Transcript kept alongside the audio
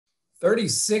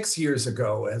36 years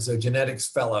ago, as a genetics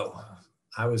fellow,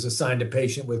 I was assigned a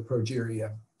patient with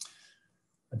progeria,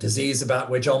 a disease about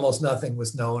which almost nothing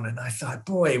was known. And I thought,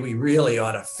 boy, we really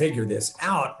ought to figure this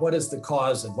out. What is the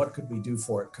cause and what could we do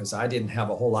for it? Because I didn't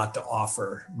have a whole lot to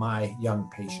offer my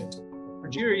young patient.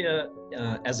 Progeria,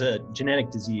 as a genetic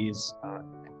disease,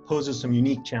 poses some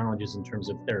unique challenges in terms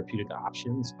of therapeutic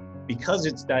options. Because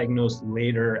it's diagnosed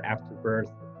later after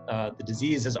birth, the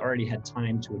disease has already had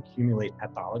time to accumulate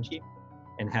pathology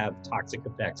and have toxic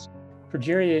effects.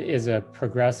 Progeria is a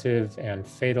progressive and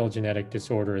fatal genetic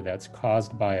disorder that's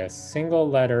caused by a single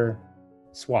letter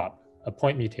swap, a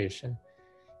point mutation,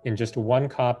 in just one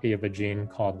copy of a gene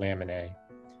called lamin A.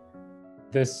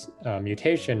 This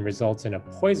mutation results in a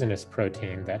poisonous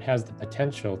protein that has the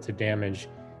potential to damage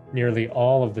nearly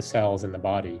all of the cells in the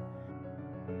body.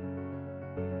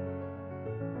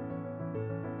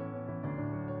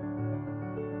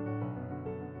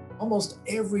 Almost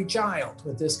every child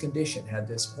with this condition had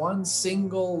this one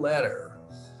single letter.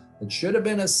 It should have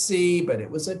been a C, but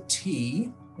it was a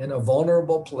T in a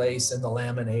vulnerable place in the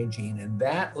lamin A gene. And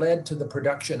that led to the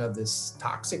production of this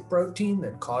toxic protein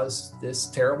that caused this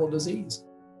terrible disease.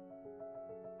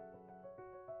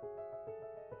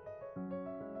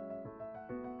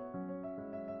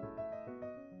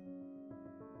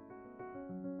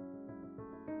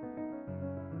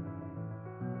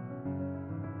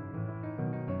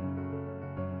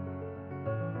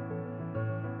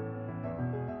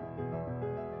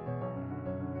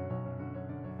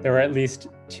 There were at least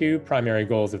two primary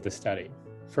goals of the study.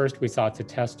 First, we sought to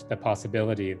test the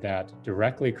possibility that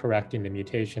directly correcting the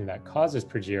mutation that causes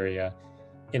progeria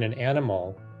in an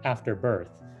animal after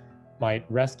birth might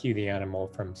rescue the animal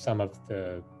from some of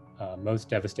the most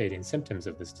devastating symptoms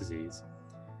of this disease.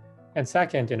 And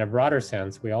second, in a broader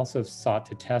sense, we also sought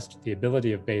to test the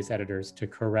ability of base editors to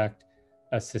correct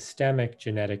a systemic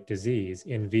genetic disease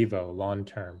in vivo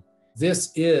long-term.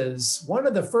 This is one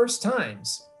of the first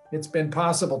times it's been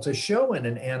possible to show in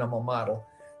an animal model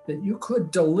that you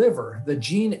could deliver the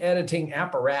gene editing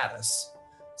apparatus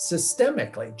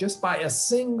systemically just by a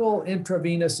single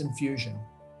intravenous infusion.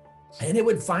 And it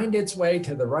would find its way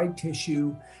to the right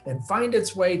tissue and find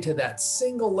its way to that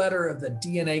single letter of the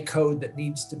DNA code that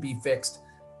needs to be fixed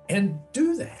and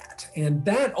do that. And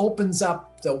that opens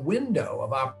up the window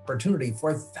of opportunity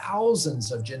for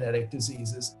thousands of genetic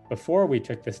diseases. Before we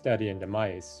took the study into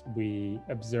mice, we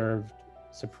observed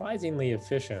surprisingly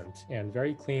efficient and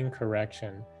very clean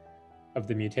correction of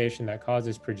the mutation that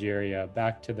causes progeria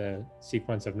back to the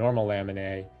sequence of normal lamin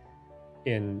A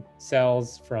in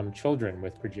cells from children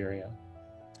with progeria.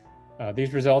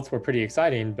 These results were pretty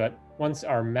exciting, but once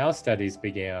our mouse studies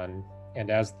began, and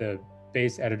as the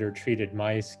base editor treated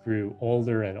mice grew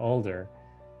older and older,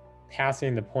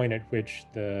 passing the point at which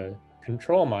the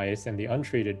control mice and the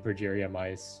untreated progeria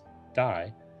mice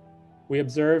die, we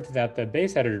observed that the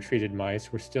base editor treated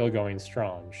mice were still going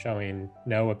strong, showing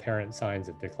no apparent signs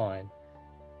of decline.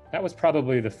 That was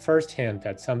probably the first hint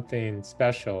that something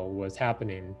special was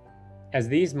happening. As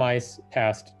these mice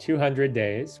passed 200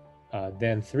 days,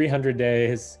 then 300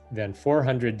 days, then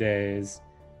 400 days,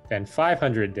 then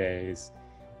 500 days,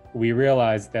 we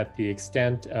realized that the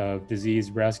extent of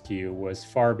disease rescue was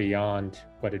far beyond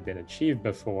what had been achieved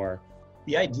before.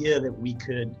 The idea that we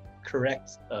could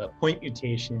correct a point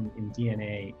mutation in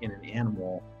DNA in an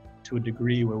animal to a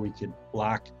degree where we could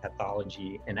block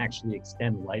pathology and actually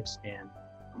extend lifespan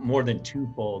more than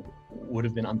twofold would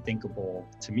have been unthinkable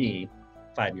to me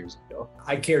 5 years ago.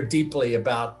 I care deeply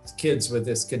about kids with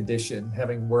this condition,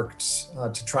 having worked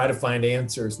to try to find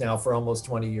answers now for almost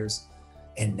 20 years.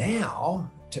 And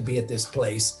now to be at this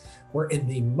place where in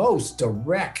the most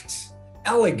direct,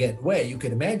 elegant way you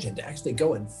could imagine to actually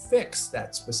go and fix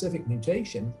that specific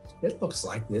mutation, it looks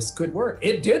like this could work.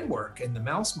 It did work in the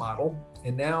mouse model,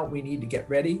 and now we need to get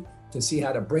ready to see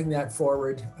how to bring that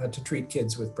forward to treat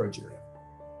kids with progeria.